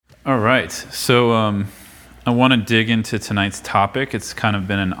All right, so I want to dig into tonight's topic. It's kind of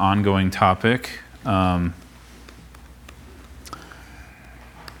been an ongoing topic. I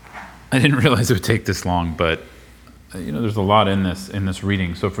didn't realize it would take this long, but there's a lot in this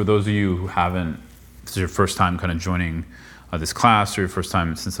reading. So for those of you who haven't, this is your first time kind of joining this class, or your first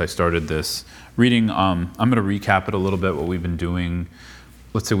time since I started this reading, I'm going to recap it a little bit, what we've been doing.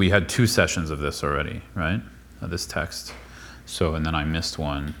 Let's say we had 2 sessions of this already, right? This text. So, and then I missed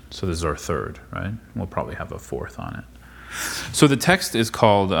one. So this is our 3rd, right? We'll probably have a 4th on it. So the text is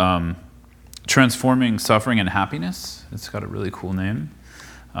called Transforming Suffering and Happiness. It's got a really cool name.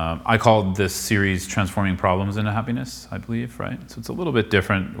 I called this series Transforming Problems into Happiness, I believe, right? So it's a little bit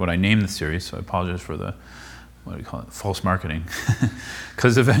different what I named the series, so I apologize for the, false marketing.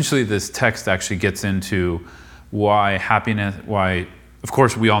 Because eventually this text actually gets into why, of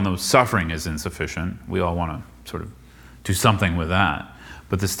course we all know suffering is insufficient. We all want to sort of do something with that.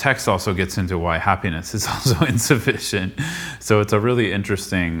 But this text also gets into why happiness is also insufficient. So it's a really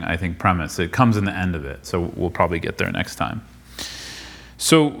interesting, I think, premise. It comes in the end of it, so we'll probably get there next time.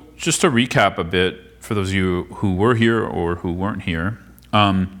 So just to recap a bit, for those of you who were here or who weren't here,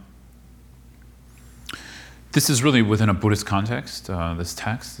 this is really within a Buddhist context, this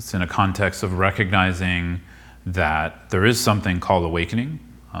text. It's in a context of recognizing that there is something called awakening.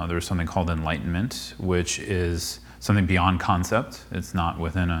 There is something called enlightenment, which is something beyond concept. It's not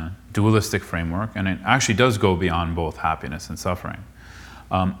within a dualistic framework, and it actually does go beyond both happiness and suffering.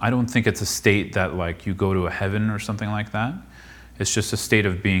 I don't think it's a state that like you go to a heaven or something like that. It's just a state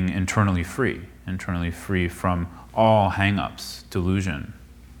of being internally free from all hang-ups, delusion,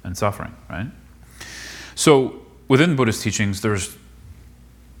 and suffering, right? So within Buddhist teachings, there's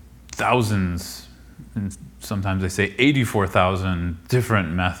thousands, and sometimes they say 84,000 different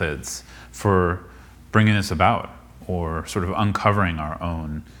methods for bringing this about, or sort of uncovering our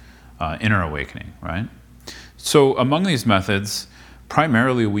own inner awakening, right? So among these methods,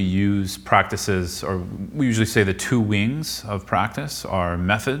 primarily we use practices, or we usually say the 2 wings of practice are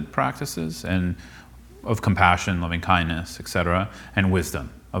method practices and of compassion, loving kindness, etc., and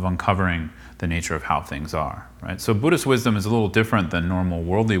wisdom, of uncovering the nature of how things are, right? So Buddhist wisdom is a little different than normal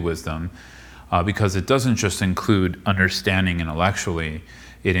worldly wisdom because it doesn't just include understanding intellectually,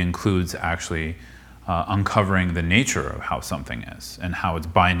 it includes actually uncovering the nature of how something is and how it's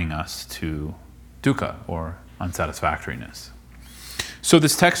binding us to dukkha, or unsatisfactoriness. So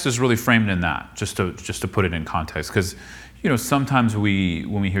this text is really framed in that, just to put it in context, because sometimes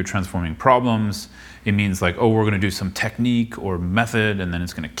when we hear transforming problems, it means like, oh, we're going to do some technique or method, and then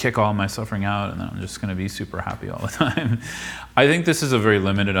it's going to kick all my suffering out, and then I'm just going to be super happy all the time. I think this is a very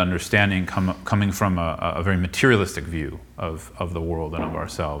limited understanding coming from a very materialistic view of the world and of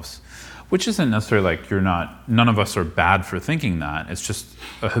ourselves, which isn't necessarily like none of us are bad for thinking that. It's just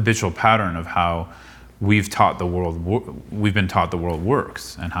a habitual pattern of how we've been taught the world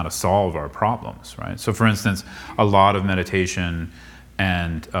works and how to solve our problems, right? So for instance, a lot of meditation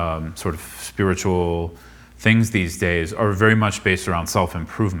and sort of spiritual things these days are very much based around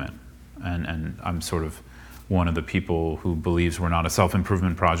self-improvement. And I'm sort of one of the people who believes we're not a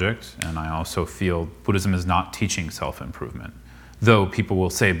self-improvement project, and I also feel Buddhism is not teaching self-improvement, though people will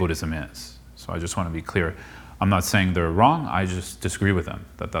say Buddhism is. So I just want to be clear. I'm not saying they're wrong, I just disagree with them,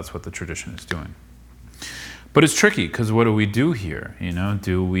 that's what the tradition is doing. But it's tricky, because what do we do here?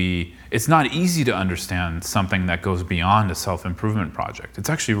 It's not easy to understand something that goes beyond a self-improvement project. It's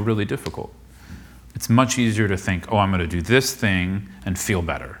actually really difficult. It's much easier to think, oh, I'm going to do this thing and feel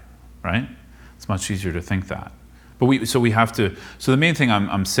better, right? It's much easier to think that. So the main thing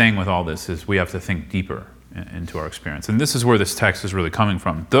I'm saying with all this is we have to think deeper into our experience. And this is where this text is really coming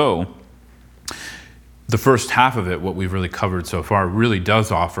from. Though, the first half of it, what we've really covered so far, really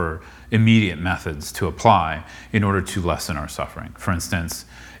does offer immediate methods to apply in order to lessen our suffering. For instance,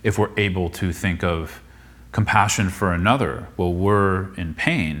 if we're able to think of compassion for another while we're in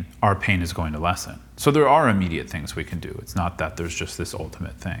pain, our pain is going to lessen. So there are immediate things we can do. It's not that there's just this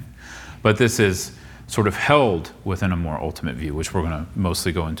ultimate thing. But this is sort of held within a more ultimate view, which we're going to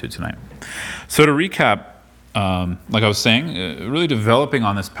mostly go into tonight. So to recap, like I was saying, really developing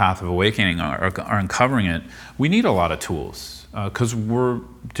on this path of awakening or uncovering it, we need a lot of tools because we're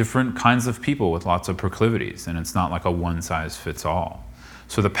different kinds of people with lots of proclivities, and it's not like a one-size-fits-all.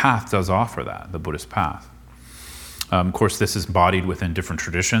 So the path does offer that, the Buddhist path. Of course, this is embodied within different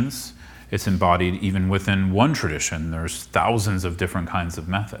traditions. It's embodied even within one tradition. There's thousands of different kinds of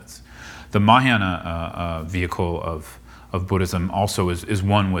methods. The Mahayana vehicle of Buddhism also is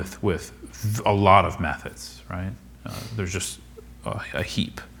one with a lot of methods, right? There's just a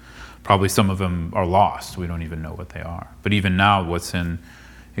heap. Probably some of them are lost. We don't even know what they are. But even now, what's in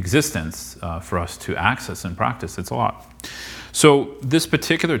existence for us to access and practice. It's a lot. So this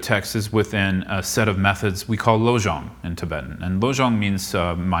particular text is within a set of methods we call Lojong in Tibetan. And Lojong means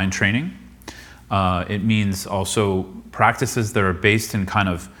mind training. It means also practices that are based in kind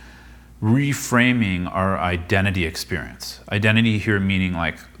of reframing our identity experience. Identity here meaning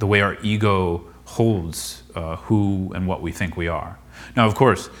like the way our ego holds who and what we think we are. Now, of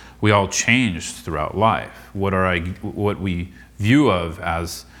course, we all change throughout life. What we view of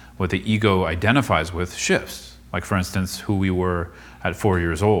as what the ego identifies with shifts. Like, for instance, who we were at 4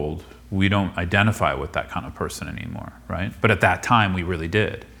 years old, we don't identify with that kind of person anymore, right? But at that time, we really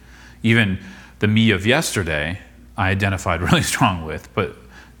did. Even the me of yesterday, I identified really strong with, but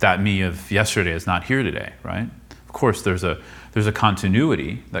that me of yesterday is not here today, right? Of course, there's a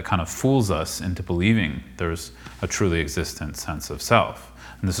continuity that kind of fools us into believing there's a truly existent sense of self.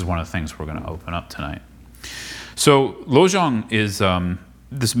 And this is one of the things we're going to open up tonight. So Lojong is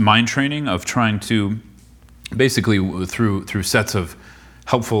this mind training of trying to basically through sets of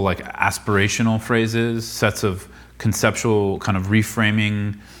helpful, like aspirational phrases, sets of conceptual kind of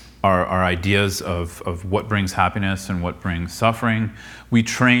reframing our ideas of what brings happiness and what brings suffering. We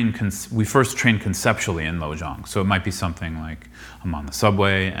first train conceptually in Lojong. So it might be something like, I'm on the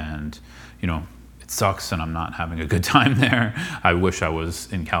subway and, it sucks and I'm not having a good time there. I wish I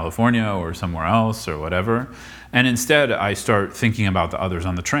was in California or somewhere else or whatever. And instead, I start thinking about the others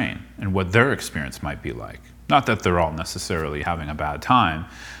on the train and what their experience might be like. Not that they're all necessarily having a bad time,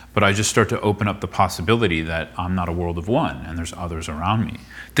 but I just start to open up the possibility that I'm not a world of one and there's others around me.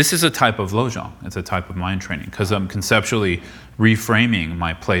 This is a type of Lojong. It's a type of mind training because I'm conceptually reframing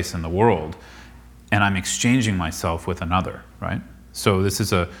my place in the world and I'm exchanging myself with another, right? So this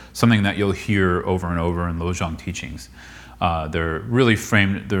is something that you'll hear over and over in Lojong teachings. They're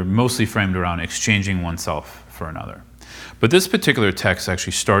mostly framed around exchanging oneself for another. But this particular text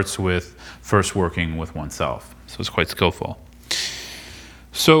actually starts with first working with oneself. So it's quite skillful.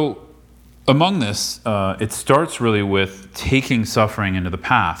 So among this, it starts really with taking suffering into the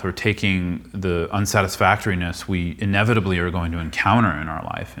path or taking the unsatisfactoriness we inevitably are going to encounter in our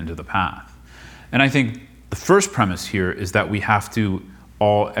life into the path. And I think the first premise here is that we have to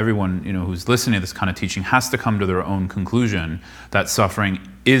everyone who's listening to this kind of teaching has to come to their own conclusion that suffering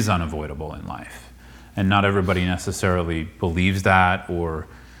is unavoidable in life. And not everybody necessarily believes that or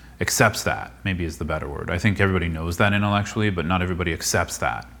accepts that, maybe is the better word. I think everybody knows that intellectually, but not everybody accepts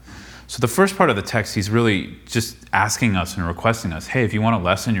that. So the first part of the text, he's really just asking us and requesting us, hey, if you want to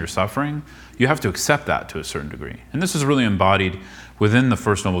lessen your suffering, you have to accept that to a certain degree. And this is really embodied within the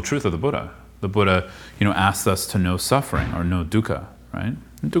First Noble Truth of the Buddha. The Buddha, asks us to know suffering or know dukkha, right?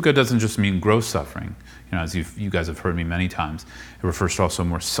 And dukkha doesn't just mean gross suffering. As you guys have heard me many times, it refers to also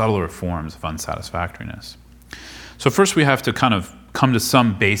more subtler forms of unsatisfactoriness. So first we have to kind of come to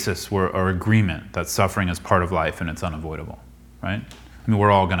some basis or agreement that suffering is part of life and it's unavoidable, right?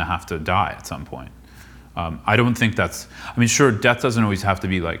 We're all going to have to die at some point. I don't think sure, death doesn't always have to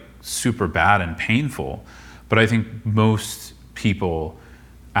be like super bad and painful, but I think most people,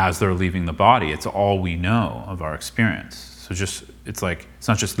 as they're leaving the body, it's all we know of our experience. So it's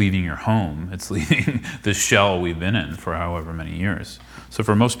not just leaving your home, it's leaving the shell we've been in for however many years. So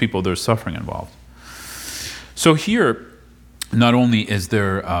for most people, there's suffering involved. So here, not only is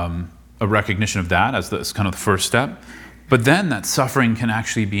there a recognition of that as kind of the first step, but then that suffering can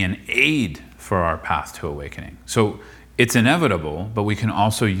actually be an aid for our path to awakening. So it's inevitable, but we can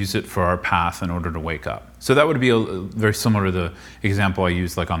also use it for our path in order to wake up. So that would be very similar to the example I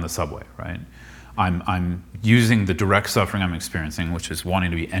used like on the subway, right? I'm using the direct suffering I'm experiencing, which is wanting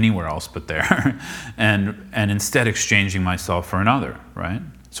to be anywhere else but there, and instead exchanging myself for another, right?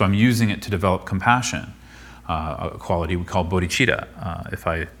 So I'm using it to develop compassion, a quality we call bodhicitta, if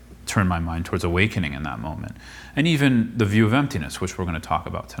I turn my mind towards awakening in that moment. And even the view of emptiness, which we're going to talk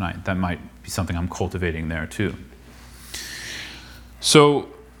about tonight, that might be something I'm cultivating there too. So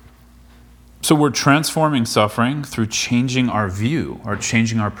we're transforming suffering through changing our view or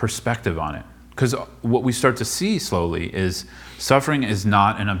changing our perspective on it. Because what we start to see slowly is suffering is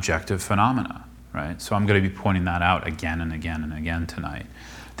not an objective phenomena, right? So I'm going to be pointing that out again and again and again tonight.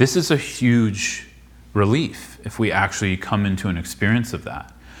 This is a huge relief if we actually come into an experience of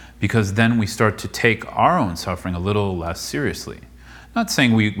that, because then we start to take our own suffering a little less seriously. Not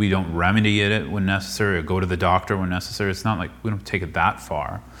saying we don't remedy it when necessary or go to the doctor when necessary. It's not like we don't take it that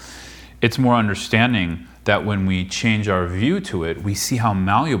far. It's more understanding that when we change our view to it, we see how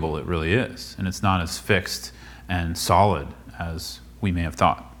malleable it really is, and it's not as fixed and solid as we may have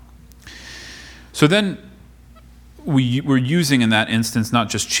thought. So then we're using in that instance not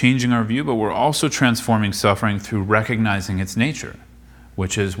just changing our view, but we're also transforming suffering through recognizing its nature.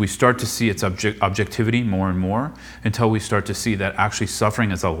 which is we start to see its objectivity more and more until we start to see that actually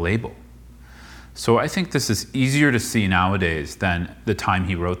suffering is a label. So I think this is easier to see nowadays than the time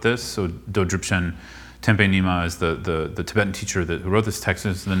he wrote this. So Dodrupchen Tempe Nima is the Tibetan teacher who wrote this text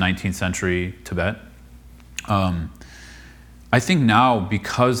in the 19th century Tibet. I think now,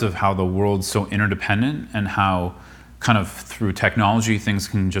 because of how the world's so interdependent and how kind of through technology things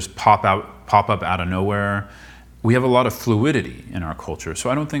can just pop up out of nowhere, we have a lot of fluidity in our culture. So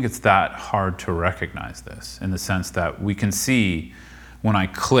I don't think it's that hard to recognize this, in the sense that we can see when I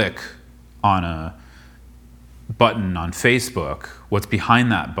click on a button on Facebook, what's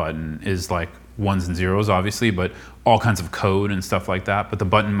behind that button is like ones and zeros, obviously, but all kinds of code and stuff like that. But the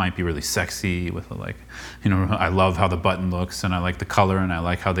button might be really sexy with like, I love how the button looks, and I like the color, and I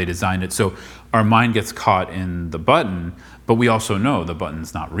like how they designed it. So our mind gets caught in the button, but we also know the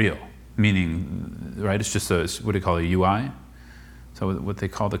button's not real. Meaning, right, it's just what do you call it, a UI? So what they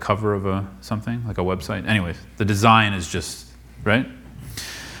call the cover of something, like a website? Anyways, the design is just, right?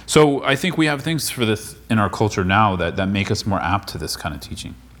 So I think we have things for this in our culture now that make us more apt to this kind of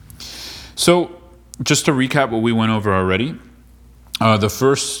teaching. So just to recap what we went over already, the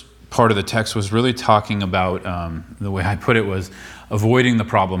first part of the text was really talking about, the way I put it was, avoiding the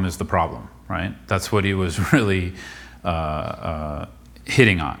problem is the problem, right? That's what he was really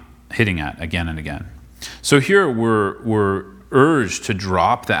hitting at again and again. So here we're urged to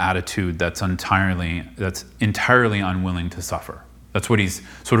drop the attitude that's entirely unwilling to suffer. That's what he's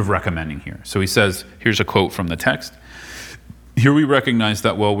sort of recommending here. So he says, here's a quote from the text. Here we recognize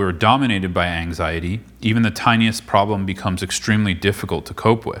that while we're dominated by anxiety, even the tiniest problem becomes extremely difficult to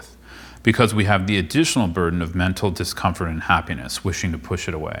cope with, because we have the additional burden of mental discomfort and happiness, wishing to push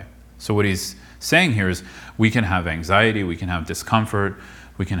it away. So what he's saying here is we can have anxiety, we can have discomfort,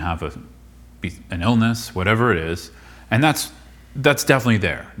 we can have an illness, whatever it is, and that's definitely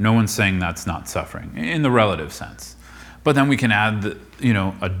there. No one's saying that's not suffering, in the relative sense. But then we can add,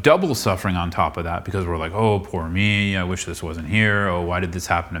 a double suffering on top of that, because we're like, oh, poor me, I wish this wasn't here, oh, why did this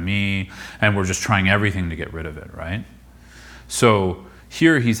happen to me? And we're just trying everything to get rid of it, right? So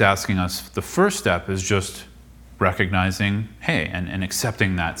here he's asking us, the first step is just recognizing, hey, and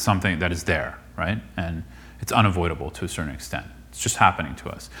accepting that something that is there, right? And it's unavoidable to a certain extent. It's just happening to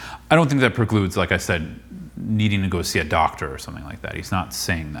us. I don't think that precludes, like I said, needing to go see a doctor or something like that. He's not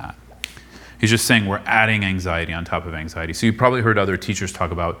saying that. He's just saying we're adding anxiety on top of anxiety. So you probably heard other teachers talk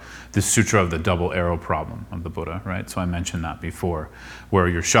about the Sutra of the Double Arrow problem of the Buddha, right? So I mentioned that before, where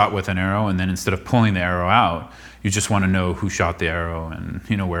you're shot with an arrow, and then instead of pulling the arrow out, you just want to know who shot the arrow and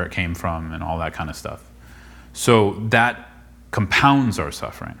where it came from and all that kind of stuff. So that compounds our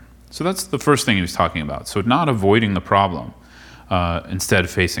suffering. So that's the first thing he was talking about. So not avoiding the problem, instead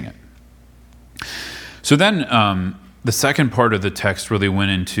facing it. So then, the second part of the text really went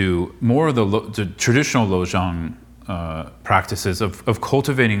into more of the traditional Lojong practices of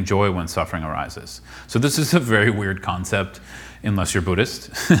cultivating joy when suffering arises. So this is a very weird concept unless you're Buddhist.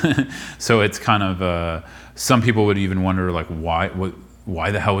 So it's kind of, some people would even wonder, like,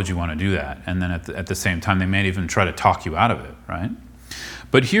 why the hell would you want to do that? And then at the same time, they may even try to talk you out of it, right?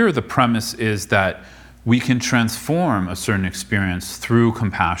 But here the premise is that we can transform a certain experience through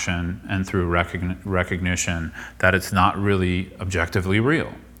compassion and through recognition that it's not really objectively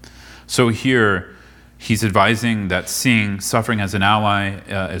real. So here, he's advising that seeing suffering as an ally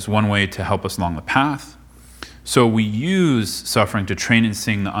is one way to help us along the path. So we use suffering to train in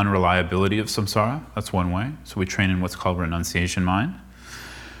seeing the unreliability of samsara. That's one way. So we train in what's called renunciation mind.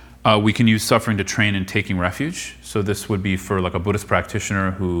 We can use suffering to train in taking refuge. So this would be for like a Buddhist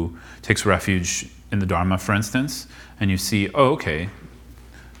practitioner who takes refuge in the Dharma, for instance, and you see, oh, okay,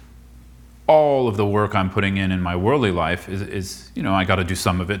 all of the work I'm putting in my worldly life is I got to do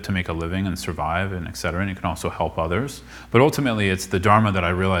some of it to make a living and survive and et cetera, and it can also help others. But ultimately, it's the Dharma that I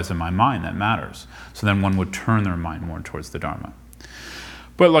realize in my mind that matters. So then one would turn their mind more towards the Dharma.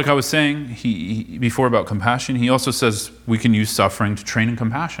 But like I was saying he before about compassion, he also says we can use suffering to train in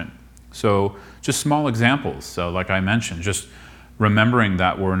compassion. So just small examples. So like I mentioned, just remembering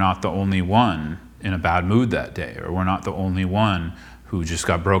that we're not the only one in a bad mood that day, or we're not the only one who just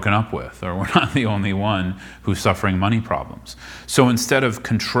got broken up with, or we're not the only one who's suffering money problems. So instead of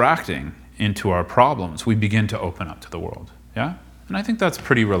contracting into our problems, we begin to open up to the world. Yeah? And I think that's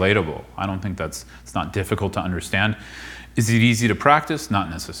pretty relatable. I don't think it's not difficult to understand. Is it easy to practice?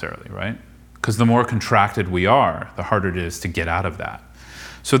 Not necessarily, right? Because the more contracted we are, the harder it is to get out of that.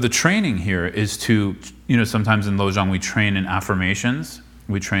 So the training here is to, sometimes in Lojong we train in affirmations,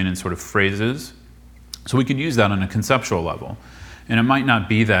 we train in sort of phrases. So we could use that on a conceptual level. And it might not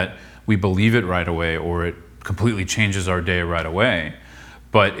be that we believe it right away or it completely changes our day right away,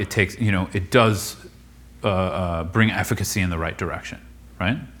 but it takes, it does bring efficacy in the right direction,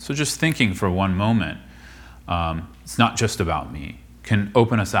 right? So just thinking for one moment, it's not just about me, can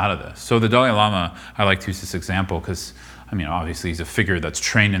open us out of this. So the Dalai Lama, I like to use this example because, obviously he's a figure that's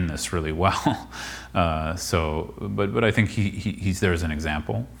trained in this really well. But I think he's there as an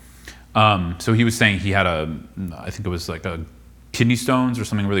example. So he was saying he had I think it was like a kidney stones or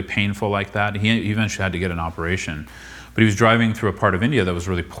something really painful like that. He eventually had to get an operation. But he was driving through a part of India that was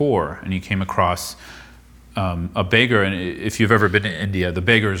really poor, and he came across a beggar. And if you've ever been to India, the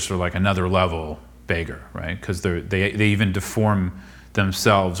beggars are like another level beggar, right? Because they even deform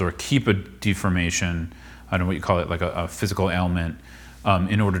themselves or keep a deformation, I don't know what you call it, like a physical ailment,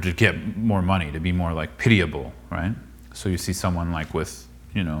 in order to get more money, to be more like pitiable, right? So you see someone like with,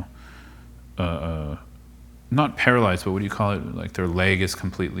 not paralyzed, but what do you call it? Like their leg is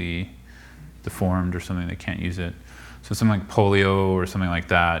completely deformed or something, they can't use it. So something like polio or something like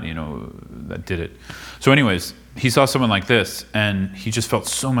that, that did it. So anyways, he saw someone like this, and he just felt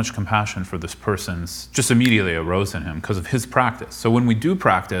so much compassion for this person's, just immediately arose in him because of his practice. So when we do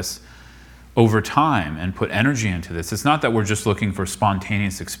practice over time and put energy into this, it's not that we're just looking for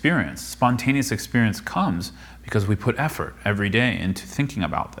spontaneous experience. Spontaneous experience comes because we put effort every day into thinking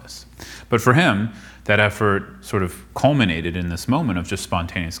about this. But for him, that effort sort of culminated in this moment of just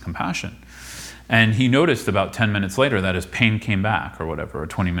spontaneous compassion. And he noticed about 10 minutes later that his pain came back or whatever, or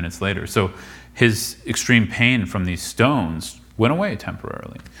 20 minutes later. So his extreme pain from these stones went away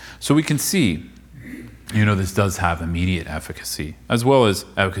temporarily. So we can see, this does have immediate efficacy, as well as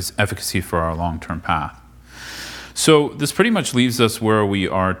efficacy for our long-term path. So this pretty much leaves us where we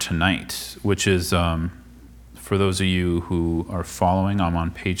are tonight, which is, for those of you who are following, I'm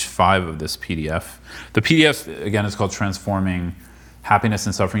on page 5 of this PDF. The PDF, again, is called Transforming Happiness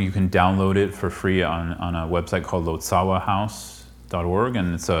and Suffering. You can download it for free on a website called lotsawahouse.org,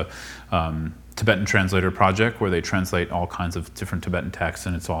 and it's a Tibetan translator project where they translate all kinds of different Tibetan texts,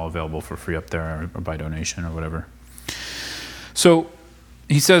 and it's all available for free up there or by donation or whatever. So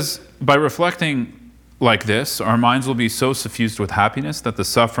he says, by reflecting like this, our minds will be so suffused with happiness that the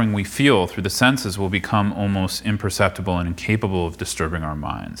suffering we feel through the senses will become almost imperceptible and incapable of disturbing our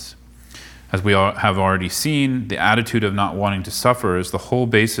minds. As we have already seen, the attitude of not wanting to suffer is the whole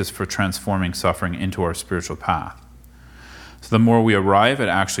basis for transforming suffering into our spiritual path. So the more we arrive at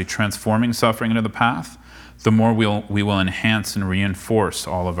actually transforming suffering into the path, the more we will enhance and reinforce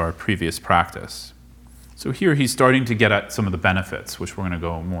all of our previous practice. So here he's starting to get at some of the benefits, which we're going to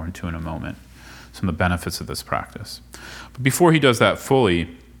go more into in a moment, some of the benefits of this practice. But before he does that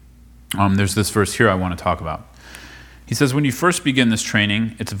fully, there's this verse here I want to talk about. He says, when you first begin this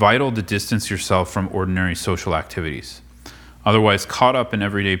training, it's vital to distance yourself from ordinary social activities. Otherwise, caught up in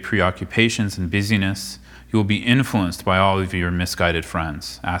everyday preoccupations and busyness, you will be influenced by all of your misguided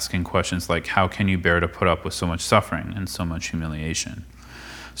friends, asking questions like, how can you bear to put up with so much suffering and so much humiliation?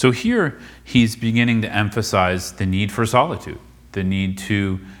 So here, he's beginning to emphasize the need for solitude, the need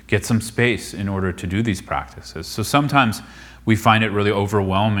to get some space in order to do these practices. So sometimes we find it really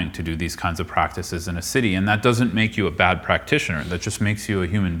overwhelming to do these kinds of practices in a city, and that doesn't make you a bad practitioner. That just makes you a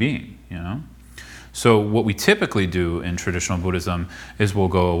human being, So what we typically do in traditional Buddhism is we'll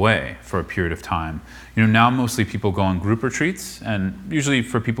go away for a period of time. Now mostly people go on group retreats, and usually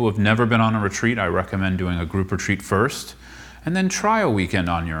for people who've never been on a retreat, I recommend doing a group retreat first, and then try a weekend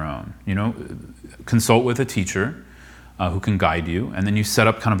on your own. Consult with a teacher who can guide you, and then you set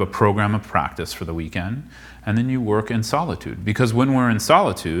up kind of a program of practice for the weekend, and then you work in solitude. Because when we're in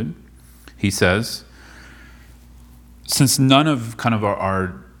solitude, he says, since none of kind of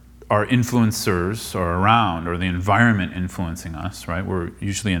our influencers are around, or the environment influencing us, right? We're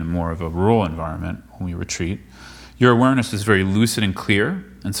usually in more of a rural environment when we retreat. Your awareness is very lucid and clear,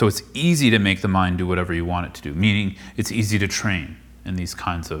 and so it's easy to make the mind do whatever you want it to do, meaning it's easy to train in these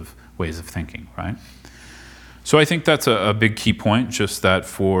kinds of ways of thinking, right? So I think that's a big key point, just that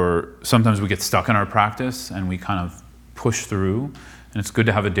sometimes we get stuck in our practice and we kind of push through, and it's good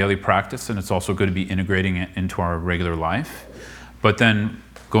to have a daily practice, and it's also good to be integrating it into our regular life. But then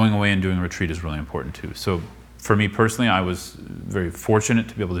going away and doing a retreat is really important too. So for me personally, I was very fortunate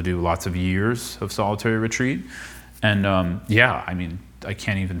to be able to do lots of years of solitary retreat. And I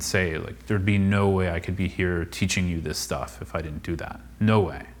can't even say, there'd be no way I could be here teaching you this stuff if I didn't do that. No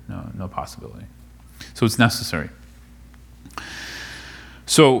way, no possibility. So it's necessary.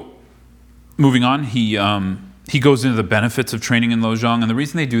 So moving on, he goes into the benefits of training in Lojong, and the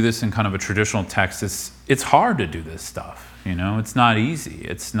reason they do this in kind of a traditional text is it's hard to do this stuff. It's not easy.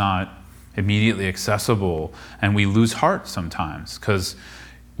 It's not immediately accessible, and we lose heart sometimes because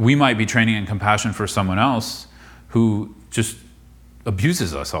we might be training in compassion for someone else who just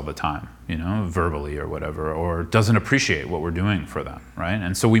abuses us all the time, verbally or whatever, or doesn't appreciate what we're doing for them, right?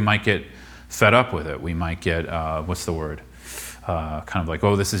 And so we might get fed up with it. We might get, what's the word? Kind of like,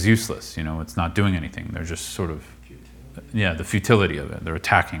 oh, this is useless. It's not doing anything. They're just sort of, the futility of it. They're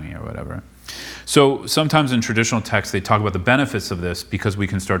attacking me or whatever. So sometimes in traditional texts, they talk about the benefits of this because we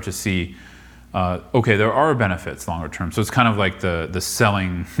can start to see, okay, there are benefits longer term. So it's kind of like the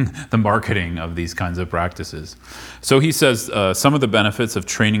selling, the marketing of these kinds of practices. So he says some of the benefits of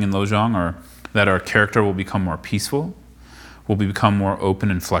training in Lojong are that our character will become more peaceful, will become more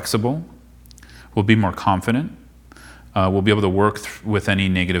open and flexible, we'll be more confident, we'll be able to work with any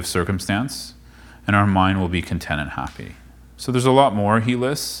negative circumstance, and our mind will be content and happy. So there's a lot more he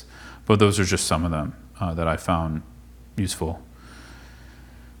lists, but those are just some of them that I found useful.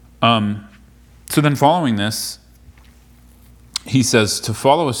 So then following this, he says, to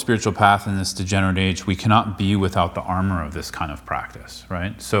follow a spiritual path in this degenerate age, we cannot be without the armor of this kind of practice,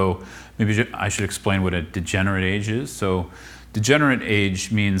 right? So maybe I should explain what a degenerate age is. So degenerate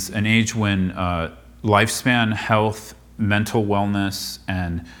age means an age when lifespan, health, mental wellness,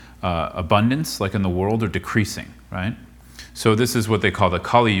 and abundance, like in the world, are decreasing, right? So this is what they call the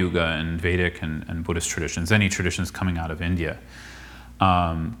Kali Yuga in Vedic and Buddhist traditions, any traditions coming out of India.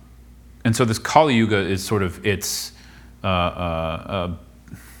 And so this Kali Yuga is sort of, it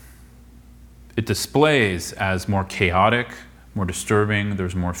displays as more chaotic, more disturbing,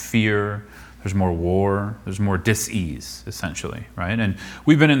 there's more fear, there's more war, there's more dis-ease, essentially, right? And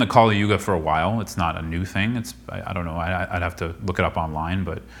we've been in the Kali Yuga for a while. It's not a new thing. I don't know, I'd have to look it up online,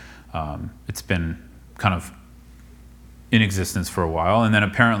 but it's been kind of in existence for a while. And then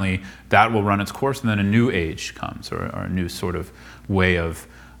apparently that will run its course, and then a new age comes, or a new sort of way of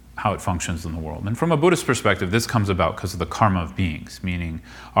how it functions in the world. And from a Buddhist perspective, this comes about because of the karma of beings, meaning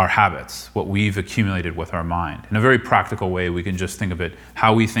our habits, what we've accumulated with our mind. In a very practical way, we can just think of it,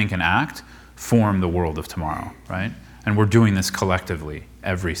 how we think and act form the world of tomorrow, right? And we're doing this collectively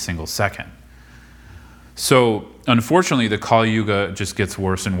every single second. So unfortunately, the Kali Yuga just gets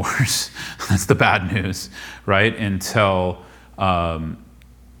worse and worse. That's the bad news, right? Until certain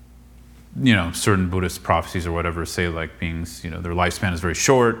Buddhist prophecies or whatever say like beings, their lifespan is very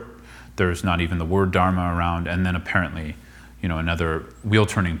short. There's not even the word Dharma around. And then apparently, another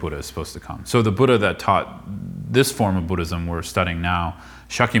wheel-turning Buddha is supposed to come. So the Buddha that taught this form of Buddhism we're studying now,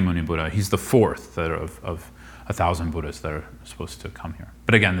 Shakyamuni Buddha, he's the fourth of 1,000 Buddhas that are supposed to come here.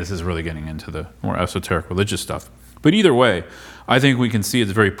 But again, this is really getting into the more esoteric religious stuff. But either way, I think we can see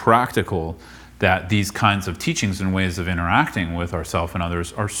it's very practical that these kinds of teachings and ways of interacting with ourselves and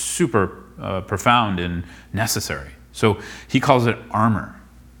others are super profound and necessary. So he calls it armor.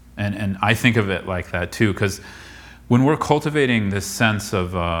 And I think of it like that too, because when we're cultivating this sense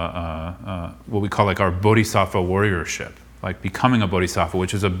of what we call like our bodhisattva warriorship, like becoming a bodhisattva,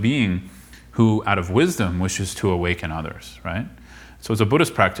 which is a being who out of wisdom wishes to awaken others, right? So as a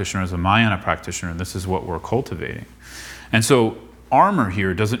Buddhist practitioner, as a Mahayana practitioner, this is what we're cultivating. And so armor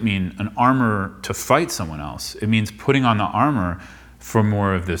here doesn't mean an armor to fight someone else. It means putting on the armor for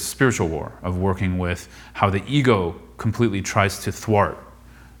more of this spiritual war, of working with how the ego completely tries to thwart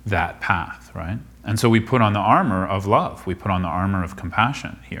that path, right? And so we put on the armor of love. We put on the armor of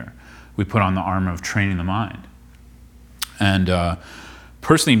compassion here. We put on the armor of training the mind. And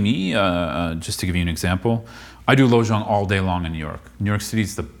personally, me, just to give you an example, I do Lojong all day long in New York. New York City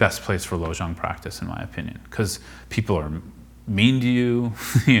is the best place for Lojong practice, in my opinion, because people are mean to you,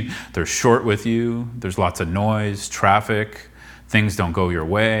 they're short with you, there's lots of noise, traffic, things don't go your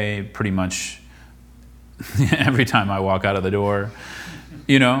way pretty much every time I walk out of the door.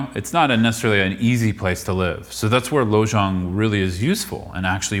 It's not necessarily an easy place to live. So that's where Lojong really is useful, and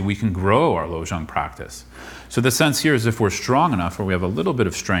actually we can grow our Lojong practice. So the sense here is if we're strong enough, or we have a little bit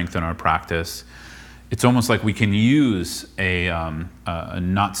of strength in our practice, it's almost like we can use a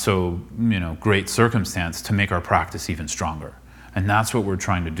not so great circumstance to make our practice even stronger. And that's what we're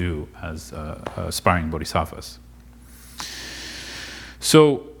trying to do as aspiring bodhisattvas.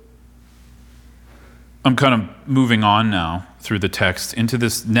 So I'm kind of moving on now through the text into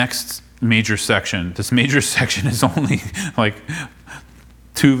this next major section. This major section is only like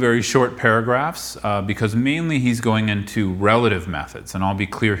 2 very short paragraphs because mainly he's going into relative methods. And I'll be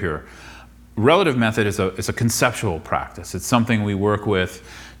clear here. Relative method is a conceptual practice. It's something we work with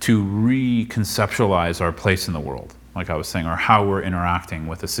to reconceptualize our place in the world, like I was saying, or how we're interacting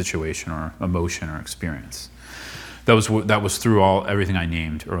with a situation or emotion or experience. That was through everything I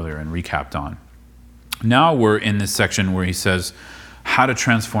named earlier and recapped on. Now we're in this section where he says how to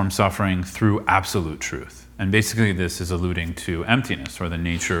transform suffering through absolute truth. And basically this is alluding to emptiness, or the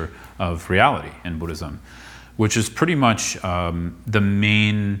nature of reality in Buddhism. which is pretty much the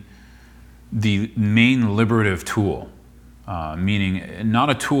main liberative tool, meaning not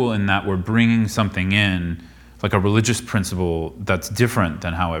a tool in that we're bringing something in, like a religious principle that's different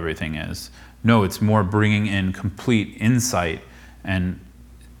than how everything is. No, it's more bringing in complete insight and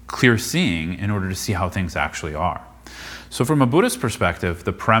clear seeing in order to see how things actually are. So from a Buddhist perspective,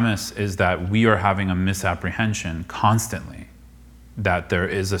 the premise is that we are having a misapprehension constantly, that there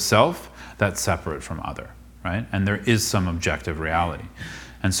is a self that's separate from other, right? And there is some objective reality.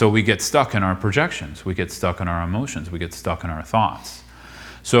 And so we get stuck in our projections, we get stuck in our emotions, we get stuck in our thoughts.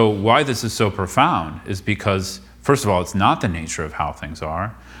 So why this is so profound is because, first of all, it's not the nature of how things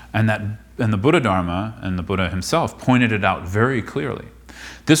are, and the Buddha Dharma and the Buddha himself pointed it out very clearly.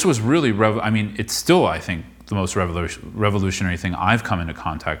 This was really, it's still, I think, the most revolutionary thing I've come into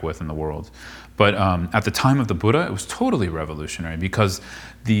contact with in the world. But at the time of the Buddha, it was totally revolutionary because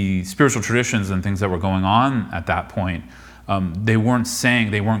the spiritual traditions and things that were going on at that point, they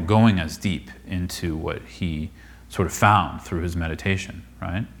weren't going as deep into what he sort of found through his meditation,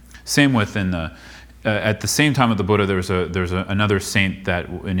 right? Same with at the same time of the Buddha, there's another saint that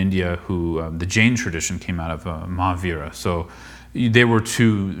in India who the Jain tradition came out of, Mahavira. So they were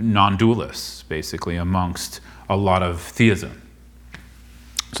two non-dualists, basically, amongst a lot of theism.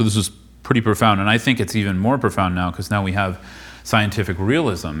 So this was pretty profound, and I think it's even more profound now because now we have scientific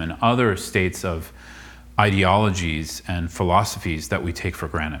realism and other states of ideologies and philosophies that we take for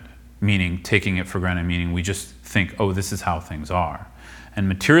granted. Taking it for granted, meaning we just think, oh, this is how things are. And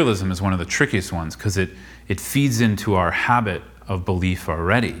materialism is one of the trickiest ones because it feeds into our habit of belief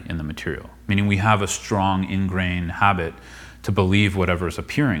already in the material, meaning we have a strong ingrained habit to believe whatever is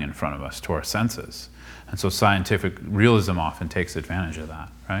appearing in front of us to our senses. And so scientific realism often takes advantage of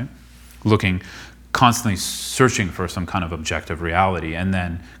that, right? Constantly searching for some kind of objective reality and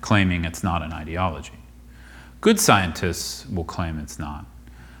then claiming it's not an ideology. Good scientists will claim it's not,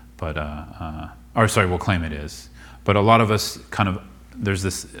 will claim it is. But a lot of us there's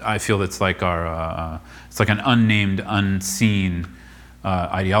this, I feel it's like it's like an unnamed, unseen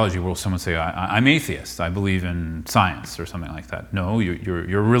ideology where someone say, I'm atheist, I believe in science or something like that. No,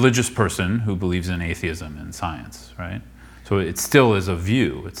 you're a religious person who believes in atheism and science, right? So it still is a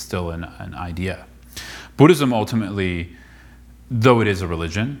view, it's still an idea. Buddhism ultimately, though it is a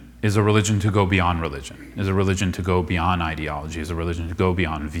religion to go beyond religion, is a religion to go beyond ideology, is a religion to go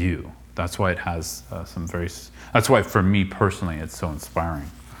beyond view. That's why it has that's why for me personally it's so inspiring,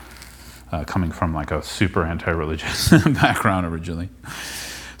 coming from like a super anti-religious background originally.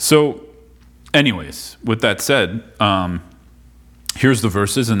 So anyways, with that said, here's the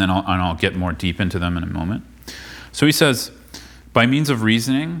verses and then I'll get more deep into them in a moment. So he says, by means of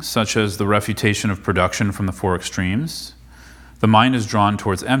reasoning, such as the refutation of production from the four extremes, the mind is drawn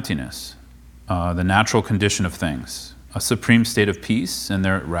towards emptiness, the natural condition of things, a supreme state of peace, and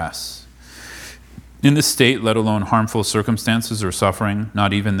there it rests. In this state, let alone harmful circumstances or suffering,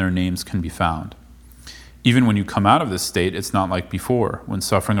 not even their names can be found. Even when you come out of this state, it's not like before, when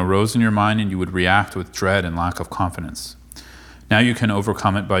suffering arose in your mind and you would react with dread and lack of confidence. Now you can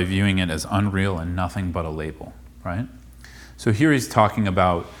overcome it by viewing it as unreal and nothing but a label, right? So here he's talking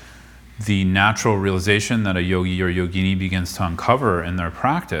about the natural realization that a yogi or yogini begins to uncover in their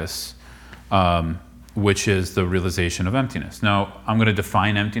practice, which is the realization of emptiness. Now, I'm going to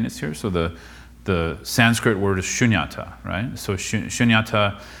define emptiness here. So the Sanskrit word is shunyata, right? So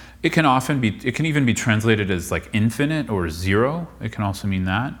shunyata, it can even be translated as like infinite or zero. It can also mean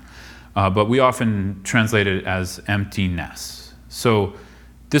that. But we often translate it as emptiness. So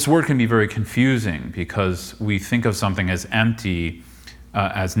this word can be very confusing because we think of something as empty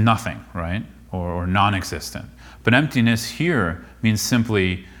as nothing, right? Or non-existent. But emptiness here means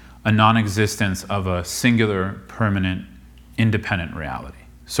simply a non-existence of a singular, permanent, independent reality.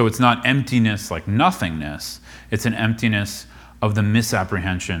 So it's not emptiness like nothingness, it's an emptiness of the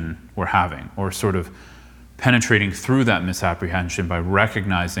misapprehension we're having, or sort of penetrating through that misapprehension by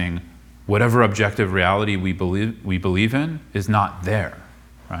recognizing whatever objective reality we believe in is not there,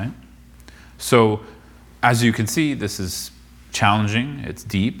 right? So as you can see, this is challenging, it's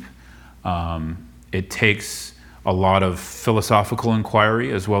deep, it takes a lot of philosophical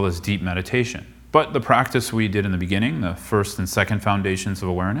inquiry as well as deep meditation. But the practice we did in the beginning, the first and second foundations of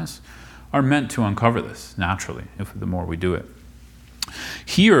awareness, are meant to uncover this naturally, the more we do it.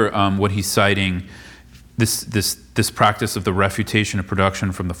 Here, what he's citing, this practice of the refutation of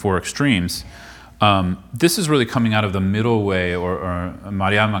production from the four extremes, this is really coming out of the middle way or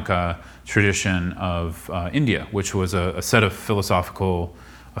Madhyamaka tradition of India, which was a set of philosophical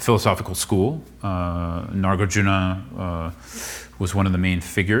school. Nagarjuna was one of the main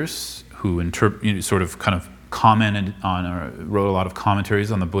figures who sort of kind of commented on or wrote a lot of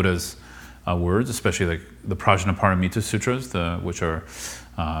commentaries on the Buddha's words, especially like the Prajnaparamita Sutras, which are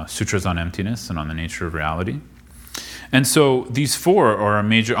sutras on emptiness and on the nature of reality. And so these four are a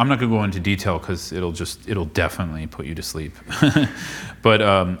major. I'm not going to go into detail because it'll definitely put you to sleep. But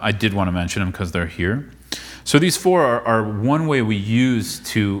I did want to mention them because they're here. So these four are one way we use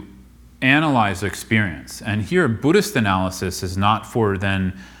to analyze experience. And here, Buddhist analysis is not for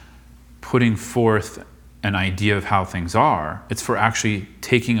then putting forth an idea of how things are. It's for actually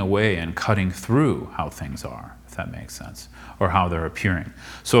taking away and cutting through how things are, if that makes sense, or how they're appearing.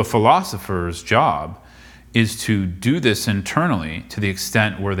 So a philosopher's job is to do this internally to the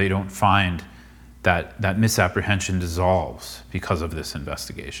extent where they don't find that misapprehension dissolves because of this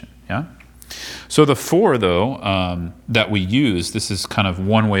investigation. Yeah? So the four, though, that we use, this is kind of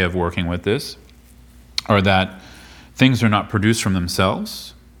one way of working with this, are that things are not produced from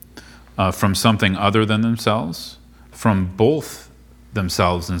themselves, from something other than themselves, from both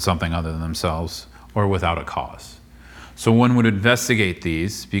themselves and something other than themselves, or without a cause. So one would investigate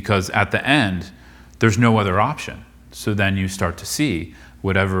these because at the end, there's no other option. So then you start to see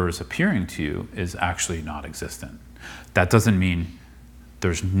whatever is appearing to you is actually not existent. That doesn't mean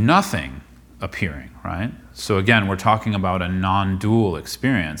there's nothing appearing, right? So again, we're talking about a non-dual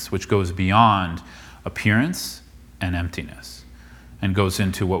experience, which goes beyond appearance and emptiness, and goes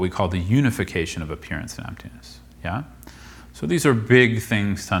into what we call the unification of appearance and emptiness. Yeah? So these are big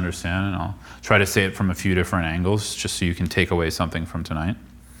things to understand, and I'll try to say it from a few different angles, just so you can take away something from tonight.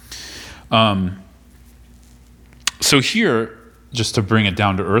 So here, just to bring it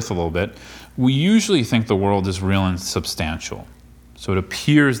down to earth a little bit, we usually think the world is real and substantial. So it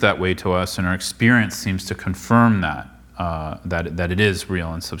appears that way to us, and our experience seems to confirm that it is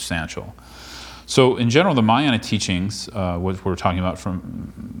real and substantial. So in general, the Mahayana teachings, what we're talking about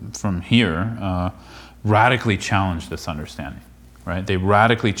from here, radically challenge this understanding, right? They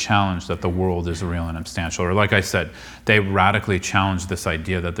radically challenge that the world is real and substantial. Or like I said, they radically challenge this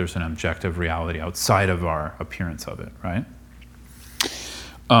idea that there's an objective reality outside of our appearance of it, right?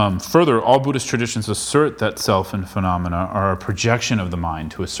 Further, all Buddhist traditions assert that self and phenomena are a projection of the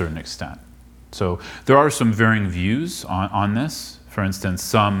mind to a certain extent. So there are some varying views on this. For instance,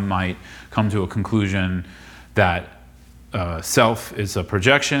 some might come to a conclusion that self is a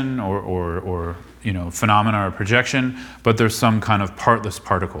projection, or phenomena are a projection, but there's some kind of partless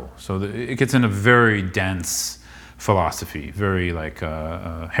particle. So it gets into very dense philosophy, very like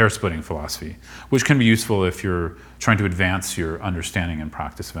hair-splitting philosophy, which can be useful if you're trying to advance your understanding and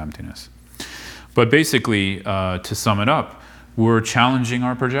practice of emptiness. But basically, to sum it up, we're challenging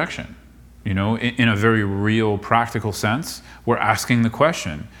our projection. In a very real, practical sense, we're asking the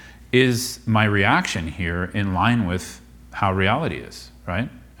question, is my reaction here in line with how reality is, right?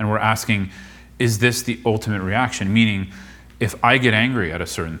 And we're asking, is this the ultimate reaction? Meaning, if I get angry at a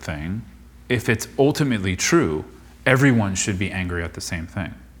certain thing, if it's ultimately true, everyone should be angry at the same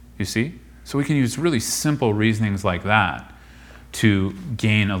thing. You see? So we can use really simple reasonings like that to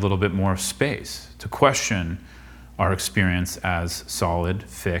gain a little bit more space, to question our experience as solid,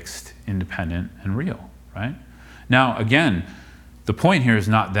 fixed, independent, and real, right? Now, again, the point here is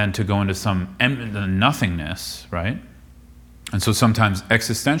not then to go into some nothingness, right? And so sometimes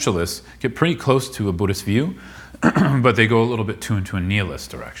existentialists get pretty close to a Buddhist view, but they go a little bit too into a nihilist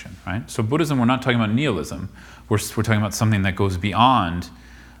direction, right? So Buddhism, we're not talking about nihilism. We're talking about something that goes beyond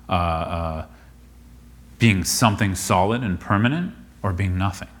being something solid and permanent or being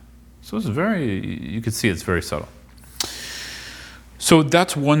nothing. So it's you could see it's very subtle. So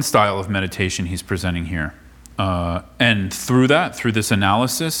that's one style of meditation he's presenting here. And through this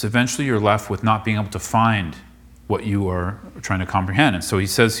analysis, eventually you're left with not being able to find what you are trying to comprehend. And so he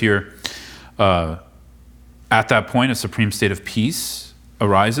says here, at that point, a supreme state of peace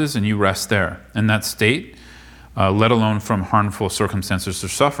arises and you rest there. And that state, let alone from harmful circumstances or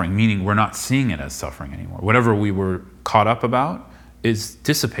suffering, meaning we're not seeing it as suffering anymore. Whatever we were caught up about is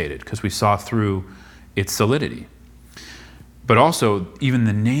dissipated because we saw through its solidity. But also, even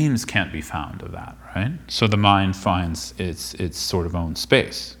the names can't be found of that, right? So the mind finds its sort of own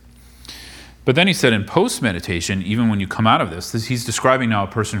space. But then he said in post-meditation, even when you come out of this, he's describing now a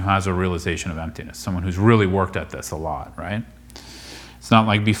person who has a realization of emptiness, someone who's really worked at this a lot, right? It's not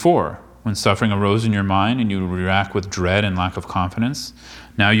like before, when suffering arose in your mind and you react with dread and lack of confidence.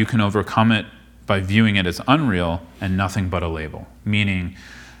 Now you can overcome it by viewing it as unreal and nothing but a label. Meaning,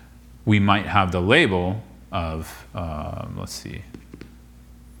 we might have the label of, let's see.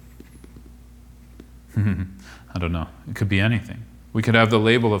 I don't know. It could be anything. We could have the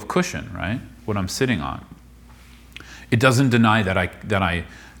label of cushion, right? What I'm sitting on. It doesn't deny that I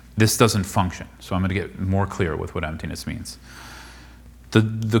this doesn't function. So I'm going to get more clear with what emptiness means.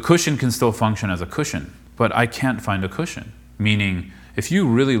 The cushion can still function as a cushion, but I can't find a cushion. Meaning, if you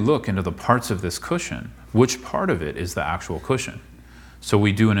really look into the parts of this cushion, which part of it is the actual cushion? So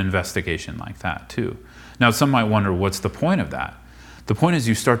we do an investigation like that too. Now, some might wonder, what's the point of that? The point is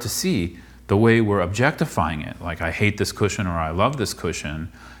you start to see the way we're objectifying it, like I hate this cushion or I love this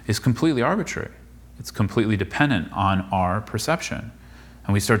cushion, is completely arbitrary. It's completely dependent on our perception.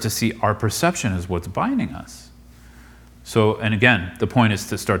 And we start to see our perception is what's binding us. So, and again, the point is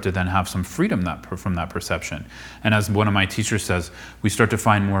to start to then have some freedom from that perception. And as one of my teachers says, we start to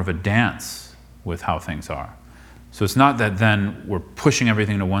find more of a dance with how things are. So it's not that then we're pushing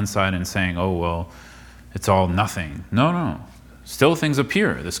everything to one side and saying, oh, well, it's all nothing. No. Still things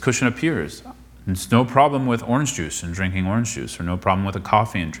appear. This cushion appears. There's no problem with orange juice and drinking orange juice, or no problem with a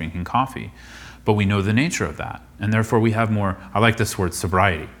coffee and drinking coffee. But we know the nature of that. And therefore we have more, I like this word,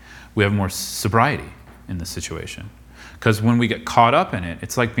 sobriety. We have more sobriety in the situation. Because when we get caught up in it,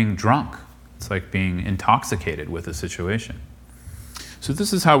 it's like being drunk. It's like being intoxicated with a situation. So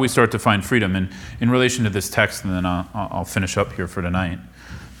this is how we start to find freedom. And in relation to this text, and then I'll finish up here for tonight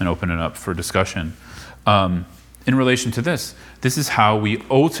and open it up for discussion. In relation to this is how we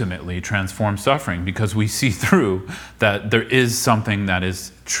ultimately transform suffering, because we see through that there is something that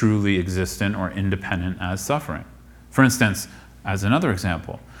is truly existent or independent as suffering. For instance, as another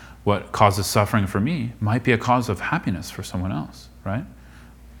example, what causes suffering for me might be a cause of happiness for someone else, right?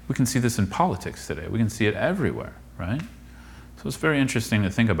 We can see this in politics today. We can see it everywhere, right? So it's very interesting to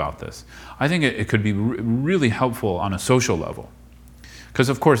think about this. I think it could be really helpful on a social level. Because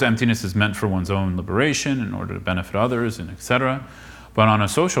of course emptiness is meant for one's own liberation in order to benefit others and etc. But on a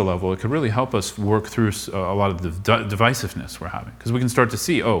social level, it could really help us work through a lot of the divisiveness we're having. Because we can start to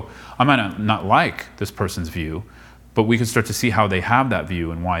see, oh, I might not like this person's view, but we can start to see how they have that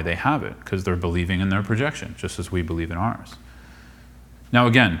view and why they have it, because they're believing in their projection, just as we believe in ours. Now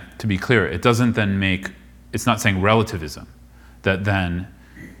again, to be clear, it doesn't then make, it's not saying relativism, that then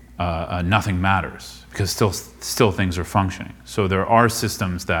nothing matters, because still things are functioning. So there are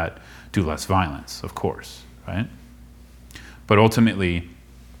systems that do less violence, of course, right? But ultimately,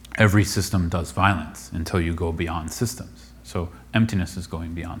 every system does violence until you go beyond systems. So emptiness is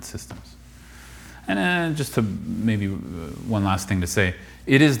going beyond systems. And just to maybe one last thing to say,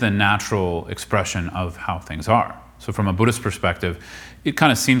 it is the natural expression of how things are. So from a Buddhist perspective, it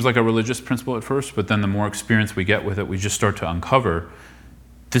kind of seems like a religious principle at first, but then the more experience we get with it, we just start to uncover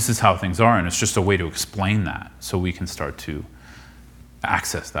this is how things are, and it's just a way to explain that so we can start to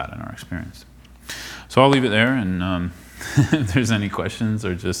access that in our experience. So I'll leave it there, and if there's any questions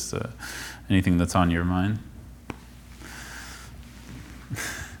or just anything that's on your mind.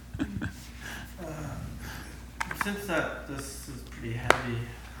 Since this is pretty heavy,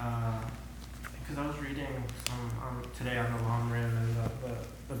 because I was reading some today on the Lam Rim, and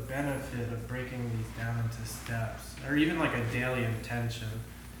the benefit of breaking these down into steps, or even like a daily intention,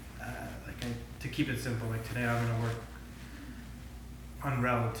 to keep it simple. Like today, I'm going to work on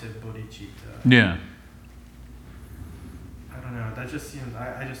relative bodhicitta. Yeah. I don't know. That just seems.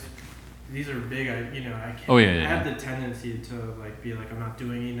 I just. These are big. I can't. Oh yeah. I have the tendency to be like I'm not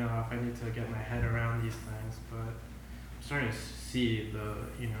doing enough. I need to get my head around these things, but I'm starting to see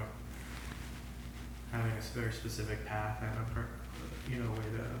having a very specific path and a way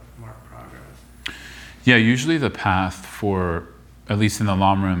to mark progress. Yeah, usually the path for, at least in the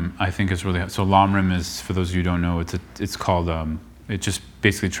Lam Rim, I think is really, so Lam Rim is, for those of you who don't know, it's called, it just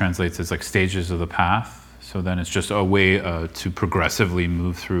basically translates as like stages of the path. So then it's just a way to progressively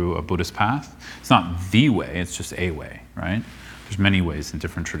move through a Buddhist path. It's not the way, it's just a way, right? There's many ways in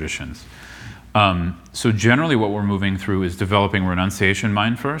different traditions. So generally what we're moving through is developing renunciation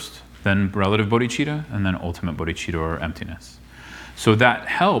mind first, then relative bodhicitta, and then ultimate bodhicitta or emptiness. So that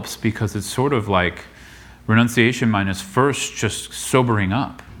helps because it's sort of like renunciation mind is first just sobering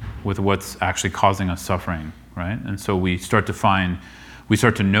up with what's actually causing us suffering, right? And so we start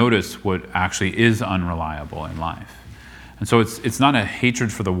to notice what actually is unreliable in life. And so it's not a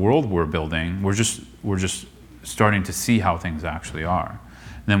hatred for the world we're building, we're just starting to see how things actually are.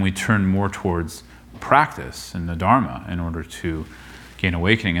 And then we turn more towards practice and the Dharma in order to gain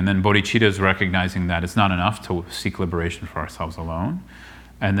awakening. And then bodhicitta is recognizing that it's not enough to seek liberation for ourselves alone.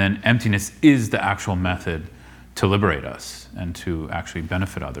 And then emptiness is the actual method to liberate us and to actually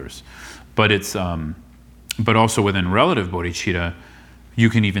benefit others. But it's but also within relative bodhicitta, you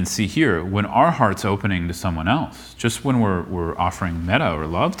can even see here, when our heart's opening to someone else, just when we're offering metta or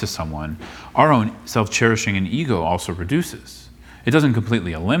love to someone, our own self-cherishing and ego also reduces. It doesn't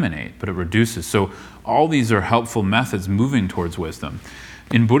completely eliminate, but it reduces. So all these are helpful methods moving towards wisdom.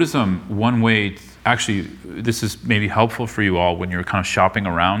 In Buddhism, one way, actually, this is maybe helpful for you all when you're kind of shopping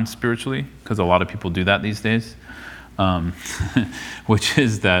around spiritually, because a lot of people do that these days, which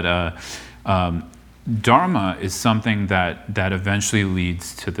is that Dharma is something that eventually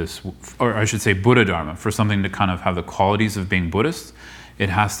leads to this, or I should say Buddha Dharma. For something to kind of have the qualities of being Buddhist, it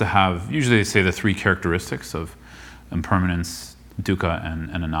has to have, usually they say the three characteristics of impermanence, dukkha,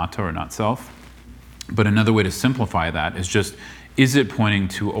 and anatta, or not self. But another way to simplify that is just, is it pointing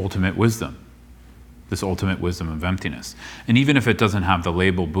to ultimate wisdom? This ultimate wisdom of emptiness. And even if it doesn't have the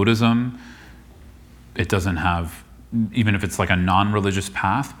label Buddhism, it doesn't have, even if it's like a non-religious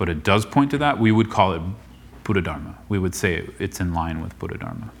path, but it does point to that, we would call it Buddha Dharma. We would say it's in line with Buddha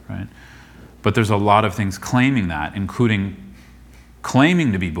Dharma, right? But there's a lot of things claiming that, including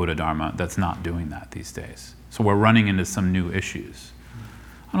claiming to be Buddha Dharma, that's not doing that these days. So we're running into some new issues.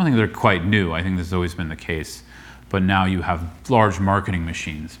 I don't think they're quite new. I think this has always been the case. But now you have large marketing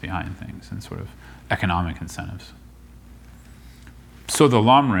machines behind things and sort of economic incentives. So the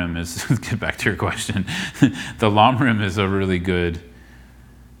Lamrim is, get back to your question, the Lamrim is a really good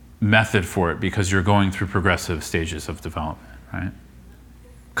method for it because you're going through progressive stages of development, right?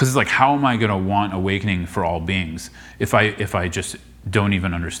 Because it's like, how am I going to want awakening for all beings if I just don't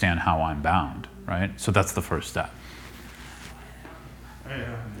even understand how I'm bound, right? So that's the first step.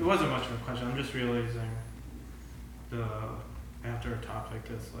 Yeah, it wasn't much of a question. I'm just realizing after a topic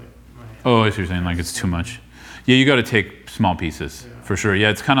that's like my head. Oh, I see what you're saying, like it's too much. Yeah, you got to take small pieces, for sure. Yeah,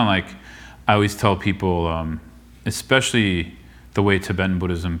 it's kind of like, I always tell people, especially the way Tibetan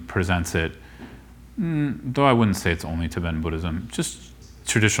Buddhism presents it, though I wouldn't say it's only Tibetan Buddhism, just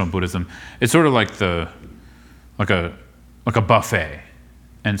traditional Buddhism, it's sort of like like a buffet.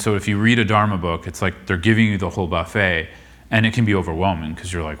 And so if you read a Dharma book, it's like they're giving you the whole buffet, and it can be overwhelming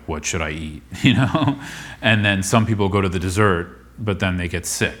because you're like, what should I eat? You know? And then some people go to the dessert, but then they get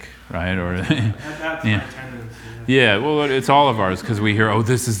sick, right? Or That's yeah. my tendency. Yeah, well, it's all of ours because we hear, oh,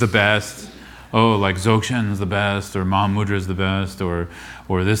 this is the best. Oh, like Dzogchen is the best, or Mahamudra is the best, or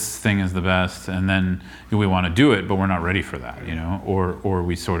this thing is the best. And then we want to do it, but we're not ready for that, you know? Or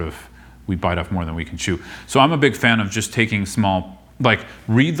we bite off more than we can chew. So I'm a big fan of just taking small, like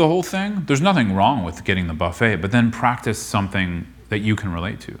read the whole thing. There's nothing wrong with getting the buffet, but then practice something that you can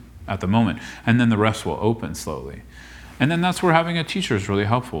relate to at the moment. And then the rest will open slowly. And then that's where having a teacher is really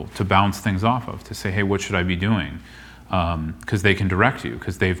helpful to bounce things off of, to say, hey, what should I be doing? Because they can direct you,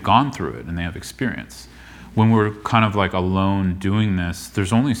 because they've gone through it and they have experience. When we're kind of like alone doing this,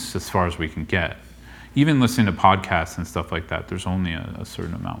 there's only as far as we can get. Even listening to podcasts and stuff like that, there's only a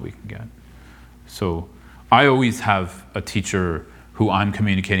certain amount we can get. So I always have a teacher who I'm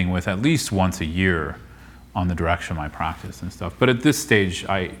communicating with at least once a year on the direction of my practice and stuff. But at this stage,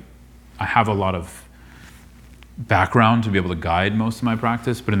 I have a lot of background to be able to guide most of my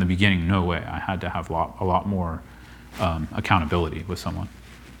practice, but in the beginning, no way. I had to have a lot more accountability with someone.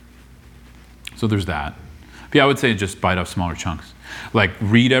 So there's that. But yeah, I would say just bite off smaller chunks. Like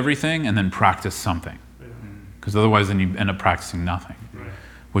read everything and then practice something. Because otherwise then you end up practicing nothing. Right.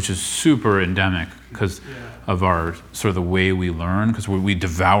 Which is super endemic because of our sort of the way we learn, because we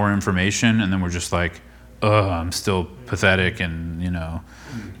devour information and then we're just like, I'm still pathetic and, you know,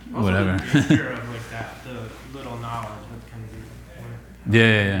 Also whatever. the danger of like that, the little knowledge that can be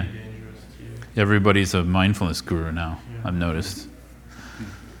Yeah. dangerous to you. Everybody's a mindfulness guru now, Yeah. I've noticed.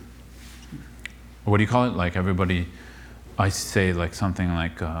 What do you call it? Like everybody, I say like something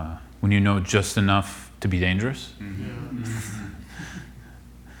like, when you know just enough to be dangerous.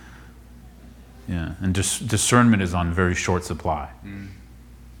 Yeah, and discernment is on very short supply.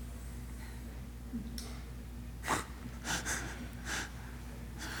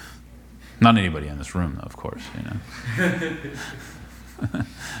 Not anybody in this room, though, of course, you know.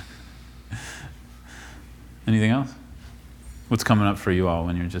 Anything else? What's coming up for you all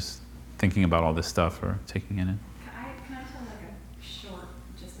when you're just thinking about all this stuff or taking it in? Can I tell like a short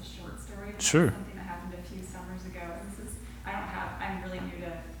story? Sure. Something that happened a few summers ago. And this is, I'm really new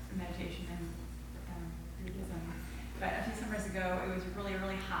to meditation and Buddhism. But a few summers ago, it was really,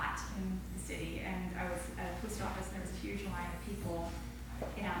 really hot in the city, and I was at a post office, and there was a huge line of people,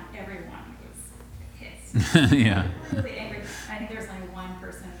 and everyone was pissed. Yeah. Really angry. I think there was only one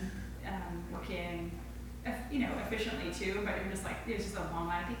person working, efficiently too, but it was just a long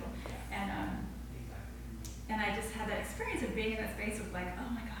line of people. And I just had that experience of being in that space with like, oh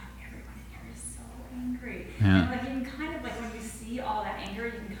my God, everyone in here is so angry. Yeah. And like you can kind of like when you see all that anger,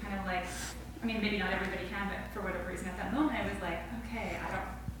 you can kind of like, I mean maybe not everybody can, but for whatever reason at that moment I was like, okay,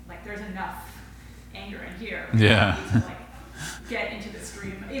 there's enough anger in here. Yeah. I need to like get into the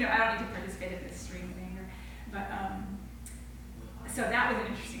stream. I don't need to participate in this stream of anger. But so that was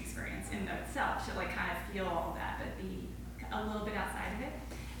an interesting experience in and of itself to like kind of feel all that, but be a little bit outside of it.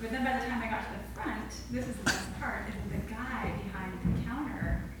 But then by the time I got to the front, this is the best part, is the guy behind the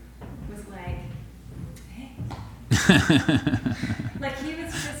counter was like, hey. Like he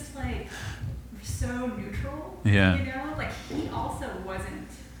was just like so neutral, Yeah. you know? Like he also wasn't,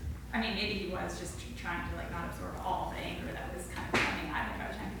 I mean, maybe he was just trying to like not absorb all the anger that was kind of coming out of him by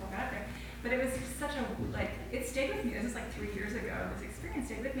the time people got up there. But it was such a, like, it stayed with me. This was like 3 years ago. This experience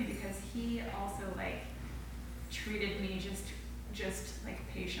stayed with me because he also like treated me just like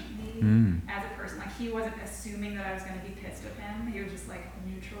patiently as a person. Like he wasn't assuming that I was going to be pissed with him. He was just like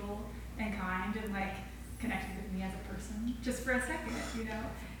neutral and kind and like connected with me as a person just for a second, you know?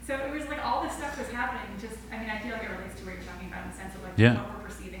 So it was like all this stuff was happening. Just, I mean, I feel like it relates to what you're talking about in the sense of like what we're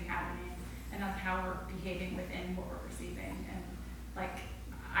perceiving happening and like how we're behaving within what we're perceiving. And like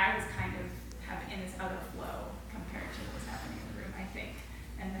I was kind of in this other flow compared to what was happening in the room, I think.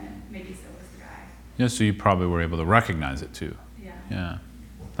 And then maybe so was the guy. Yeah, so you probably were able to recognize it too. Yeah. Yeah.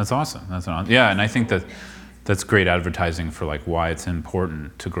 That's awesome. Yeah, and I think that's great advertising for like why it's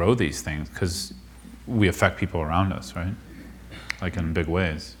important to grow these things, because we affect people around us, right? Like in big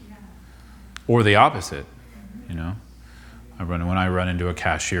ways. Yeah. Or the opposite, you know? When I run into a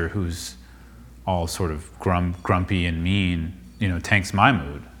cashier who's all sort of grumpy and mean, you know, tanks my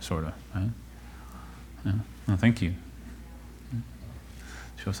mood, sort of, right? Yeah. Well, thank you.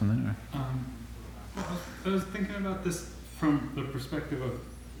 Show something? Or? I was thinking about this from the perspective of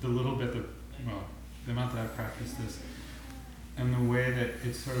the amount that I've practiced this, and the way that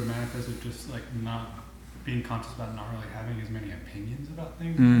it's sort of manifested, just like not being conscious about not really having as many opinions about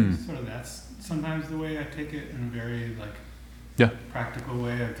things. Sort of that's sometimes the way I take it in a very like practical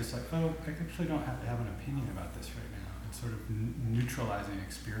way of just like, oh, I actually don't have to have an opinion about this right now. It's sort of neutralizing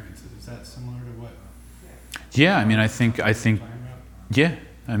experiences. Is that similar to what? Yeah, I mean, I think, yeah.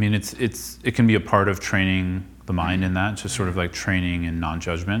 I mean, it can be a part of training the mind in that, just sort of like training in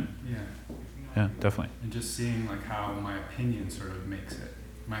non-judgment. Yeah, definitely. And just seeing like how my opinion sort of makes it.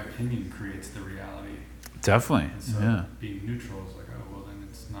 My opinion creates the reality. Definitely. And so Yeah. being neutral is like, oh well, then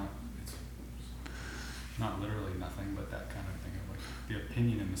it's not literally nothing, but that kind of thing of like the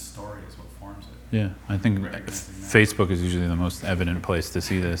opinion in the story is what forms it. Yeah, I think Recognizing that. Facebook is usually the most evident place to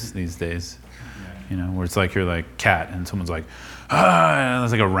see this these days. You know, where it's like you're like cat, and someone's like, and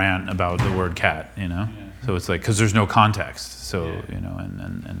it's like a rant about the word cat. You know, so it's like because there's no context. So you know,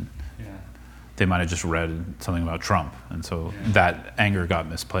 and they might have just read something about Trump, and so that anger got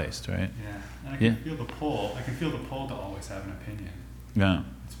misplaced, right? Yeah, and I can feel the pull. I can feel the pull to always have an opinion. Yeah.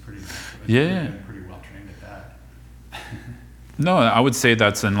 It's pretty. Yeah. Pretty well trained at that. No, I would say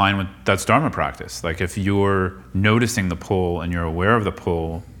that's in line with that's Dharma practice. Like if you're noticing the pull and you're aware of the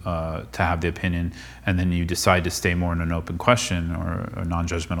pull to have the opinion, and then you decide to stay more in an open question or a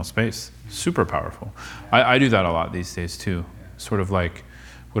non-judgmental space, super powerful. I do that a lot these days too. Sort of like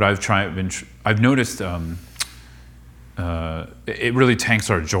what I've noticed. It really tanks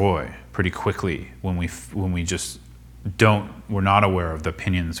our joy pretty quickly when we just we're not aware of the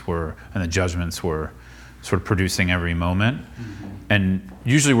opinions and the judgments we're sort of producing every moment. And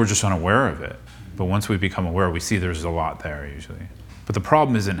usually we're just unaware of it. But once we become aware, we see there's a lot there usually. But the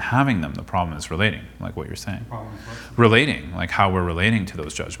problem isn't having them, the problem is relating, like what you're saying. Relating, like how we're relating to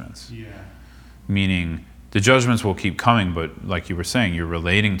those judgments. Yeah. Meaning the judgments will keep coming, but like you were saying, you're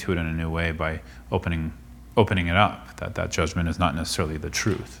relating to it in a new way by opening it up, that judgment is not necessarily the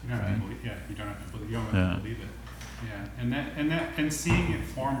truth. You don't have to believe, you don't have to believe it. Yeah, and seeing it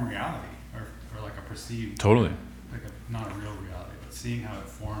form reality, or like a perceived, Totally. like not a real reality, but seeing how it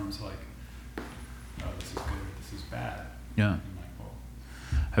forms, like, oh, this is good, this is bad. Yeah. And like, well,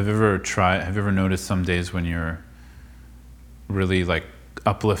 Have you ever noticed some days when you're really like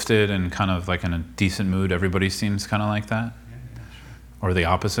uplifted and kind of like in a decent mood, everybody seems kind of like that? Yeah, sure. Or the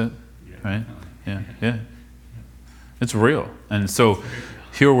opposite, Yeah, right? definitely. Yeah. It's real. And so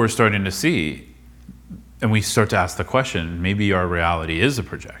here we're starting to see, and we start to ask the question, maybe our reality is a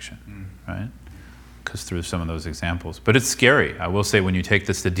projection, right? Because through some of those examples. But it's scary. I will say when you take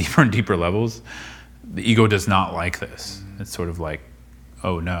this to deeper and deeper levels, the ego does not like this. It's sort of like,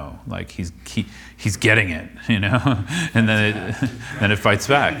 oh no, like he's getting it, you know? And then it fights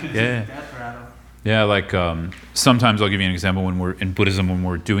back. Yeah. Death rattle. Yeah, like sometimes I'll give you an example when we're in Buddhism, when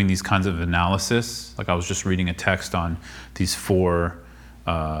we're doing these kinds of analysis. Like I was just reading a text on these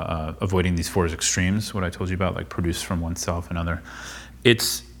avoiding these four extremes, what I told you about, like produce from oneself and other.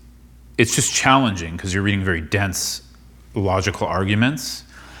 It's just challenging because you're reading very dense logical arguments,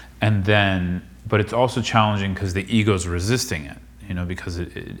 but it's also challenging because the ego's resisting it, you know, because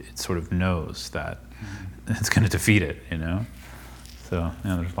it sort of knows that it's going to defeat it, you know. So,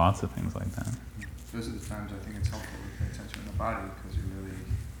 there's lots of things like that. Those are the times I think it's helpful to pay attention to the body because you're really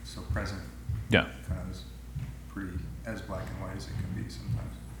so present. Yeah. Kind of pretty as black and white as it can be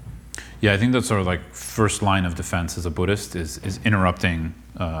sometimes. Yeah, I think that's sort of like first line of defense as a Buddhist is interrupting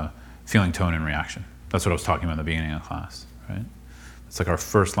feeling, tone, and reaction. That's what I was talking about at the beginning of class, right? It's like our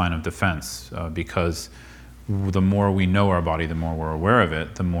first line of defense because the more we know our body, the more we're aware of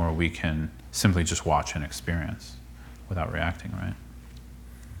it, the more we can simply just watch and experience without reacting, right?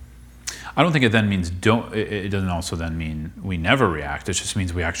 I don't think it then means it doesn't also then mean we never react. It just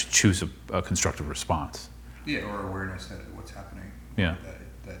means we actually choose a constructive response. Yeah, or awareness that what's happening. Yeah.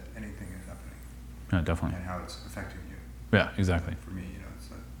 That anything is happening. Yeah, definitely. And how it's affecting you. Yeah, exactly. For me, it's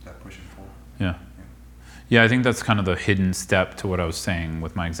that push and pull. Yeah. Yeah, I think that's kind of the hidden step to what I was saying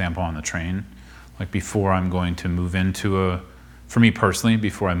with my example on the train. Like before I'm going to move into for me personally,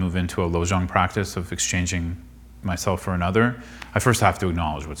 before I move into a Lojong practice of exchanging myself for another, I first have to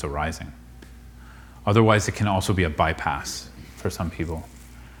acknowledge what's arising. Otherwise, it can also be a bypass for some people,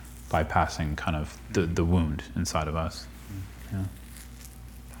 bypassing kind of the wound inside of us. Yeah.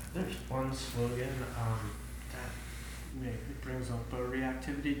 There's one slogan that brings up a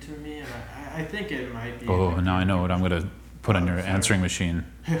reactivity to me, and I think it might be. Oh, now I know what I'm going to put on your answering machine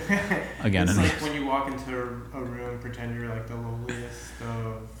again. It's like when you walk into a room, pretend you're like the lowliest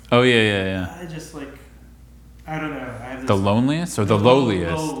of. Oh, yeah. I just like, I don't know. I have this The loneliest or the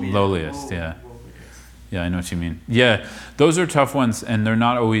lowliest? Lowliest, yeah. Yeah, I know what you mean. Yeah, those are tough ones, and they're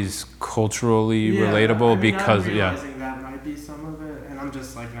not always culturally relatable because, I'm realizing that might be some of it, and I'm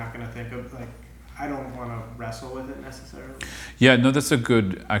just like not going to think of I don't want to wrestle with it necessarily. Yeah, no, that's a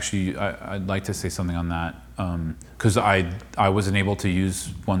good, actually, I'd like to say something on that, because I wasn't able to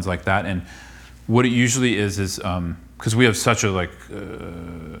use ones like that, and what it usually is because we have such a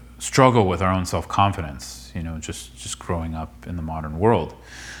struggle with our own self-confidence, just growing up in the modern world.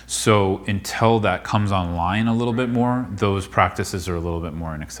 So until that comes online a little bit more, those practices are a little bit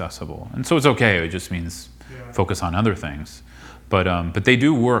more inaccessible. And so it's okay, it just means focus on other things. But they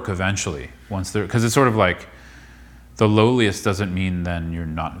do work eventually once they're, because it's sort of like the lowliest doesn't mean then you're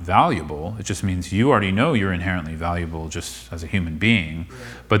not valuable. It just means you already know you're inherently valuable just as a human being. Right.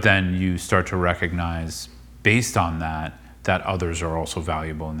 But then you start to recognize based on that others are also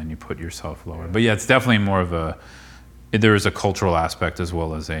valuable, and then you put yourself lower. But yeah, it's definitely more of there is a cultural aspect as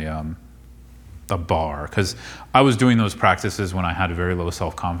well as a bar, because I was doing those practices when I had a very low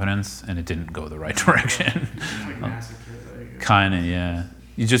self-confidence and it didn't go the right direction. Kind of, yeah.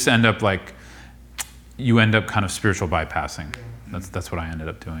 You just end up kind of spiritual bypassing. That's what I ended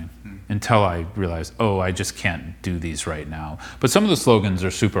up doing until I realized, I just can't do these right now. But some of the slogans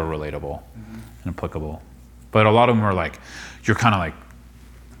are super relatable and applicable. But a lot of them are you're kind of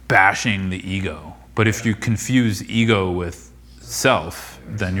bashing the ego. But if you confuse ego with self,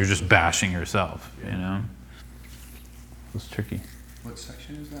 then you're just bashing yourself, It's tricky. What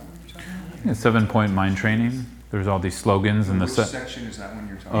section is that one you're talking about? Yeah, 7-point mind training. There's all these slogans in the Which section is that one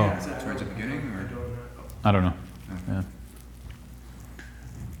you're talking about? Towards the beginning? Or? I don't know.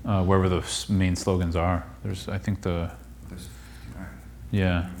 Yeah. Wherever the main slogans are. There's, I think There's 59.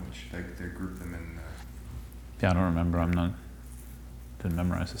 Yeah. Which they group them in. Yeah, I don't remember. Didn't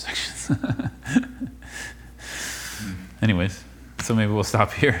memorize the sections. Anyways, so maybe we'll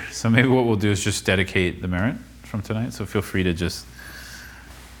stop here. So maybe what we'll do is just dedicate the merit from tonight. So feel free to just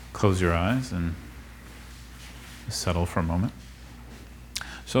close your eyes and settle for a moment.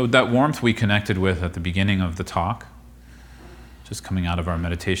 So that warmth we connected with at the beginning of the talk, just coming out of our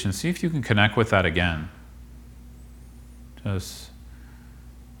meditation, see if you can connect with that again. Just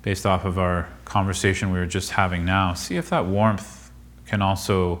based off of our conversation we were just having now, see if that warmth can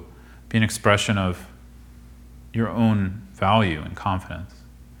also be an expression of your own value and confidence.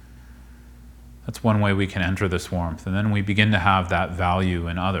 That's one way we can enter this warmth, and then we begin to have that value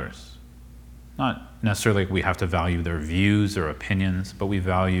in others. Not necessarily we have to value their views or opinions, but we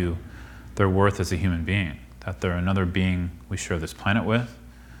value their worth as a human being, that they're another being we share this planet with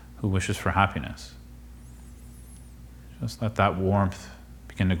who wishes for happiness. Just let that warmth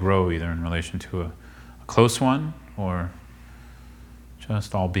begin to grow either in relation to a close one or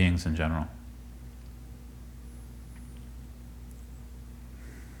just all beings in general.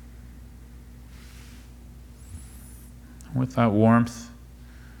 With that warmth,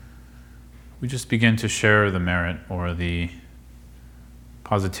 we just begin to share the merit or the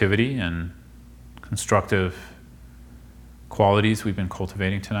positivity and constructive qualities we've been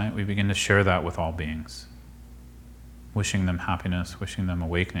cultivating tonight. We begin to share that with all beings, wishing them happiness, wishing them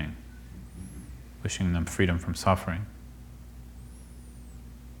awakening, wishing them freedom from suffering.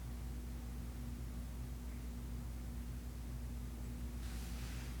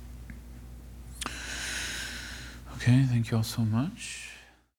 Okay, thank you all so much.